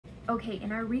Okay,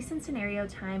 in our recent scenario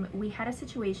time, we had a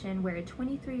situation where a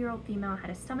 23-year-old female had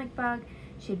a stomach bug.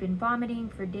 She had been vomiting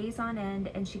for days on end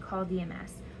and she called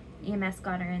EMS. EMS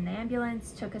got her in the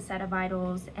ambulance, took a set of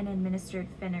vitals, and administered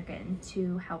Phenergan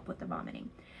to help with the vomiting.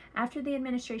 After the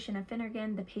administration of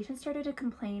Phenergan, the patient started to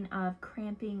complain of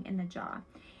cramping in the jaw.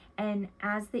 And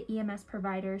as the EMS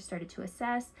provider started to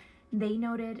assess, they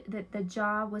noted that the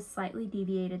jaw was slightly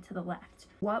deviated to the left.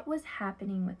 What was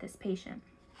happening with this patient?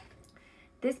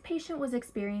 This patient was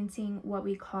experiencing what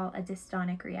we call a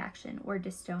dystonic reaction or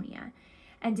dystonia.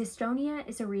 And dystonia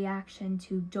is a reaction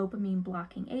to dopamine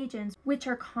blocking agents, which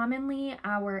are commonly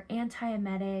our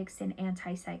anti-emetics and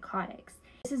antipsychotics.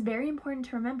 This is very important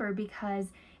to remember because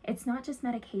it's not just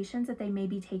medications that they may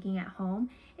be taking at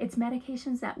home, it's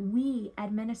medications that we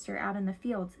administer out in the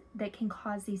field that can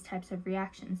cause these types of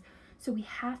reactions. So we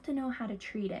have to know how to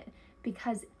treat it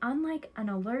because unlike an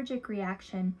allergic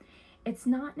reaction, it's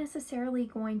not necessarily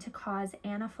going to cause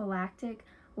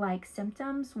anaphylactic-like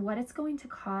symptoms. What it's going to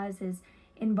cause is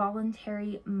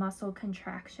involuntary muscle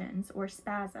contractions or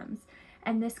spasms.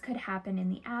 And this could happen in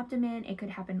the abdomen. It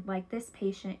could happen like this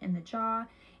patient in the jaw.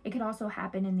 It could also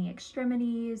happen in the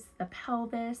extremities, the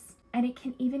pelvis, and it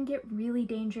can even get really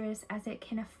dangerous as it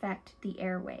can affect the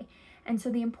airway. And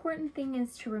so the important thing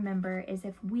is to remember is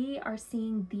if we are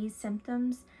seeing these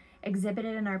symptoms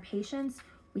exhibited in our patients,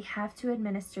 we have to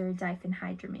administer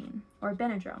diphenhydramine or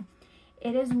Benadryl.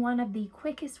 It is one of the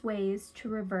quickest ways to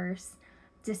reverse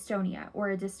dystonia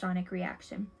or a dystonic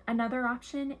reaction. Another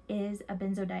option is a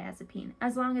benzodiazepine,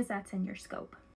 as long as that's in your scope.